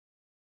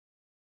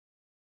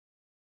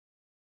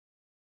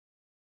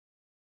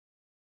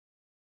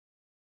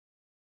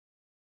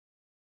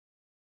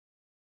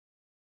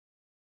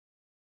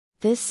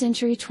This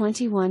Century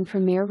 21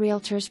 Premier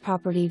Realtors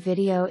property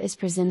video is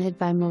presented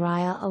by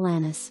Mariah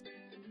Alanis.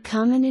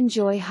 Come and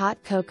enjoy hot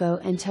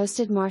cocoa and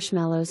toasted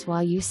marshmallows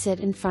while you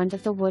sit in front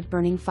of the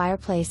wood-burning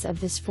fireplace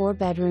of this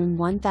 4-bedroom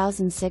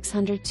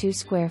 1,602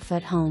 square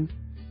foot home.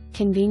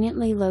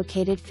 Conveniently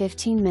located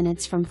 15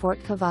 minutes from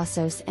Fort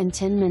Cavazos and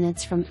 10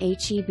 minutes from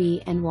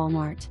HEB and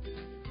Walmart.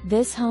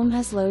 This home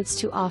has loads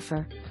to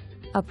offer.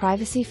 A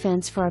privacy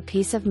fence for a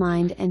peace of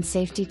mind and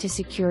safety to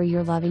secure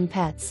your loving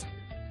pets.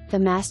 The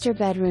master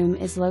bedroom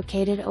is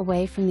located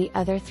away from the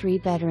other 3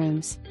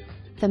 bedrooms.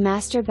 The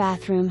master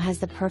bathroom has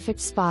the perfect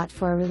spot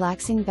for a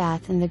relaxing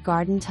bath in the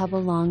garden tub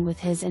along with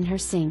his and her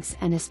sinks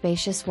and a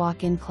spacious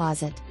walk-in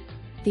closet.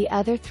 The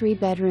other 3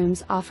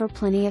 bedrooms offer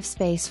plenty of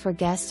space for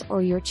guests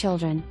or your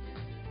children.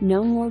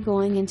 No more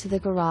going into the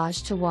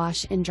garage to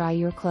wash and dry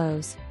your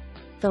clothes.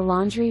 The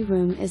laundry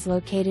room is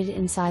located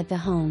inside the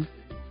home.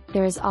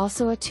 There is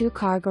also a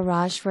 2-car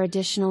garage for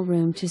additional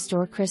room to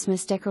store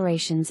Christmas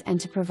decorations and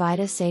to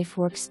provide a safe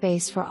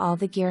workspace for all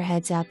the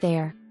gearheads out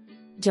there.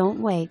 Don't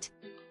wait.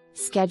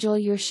 Schedule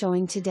your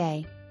showing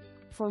today.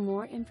 For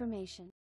more information.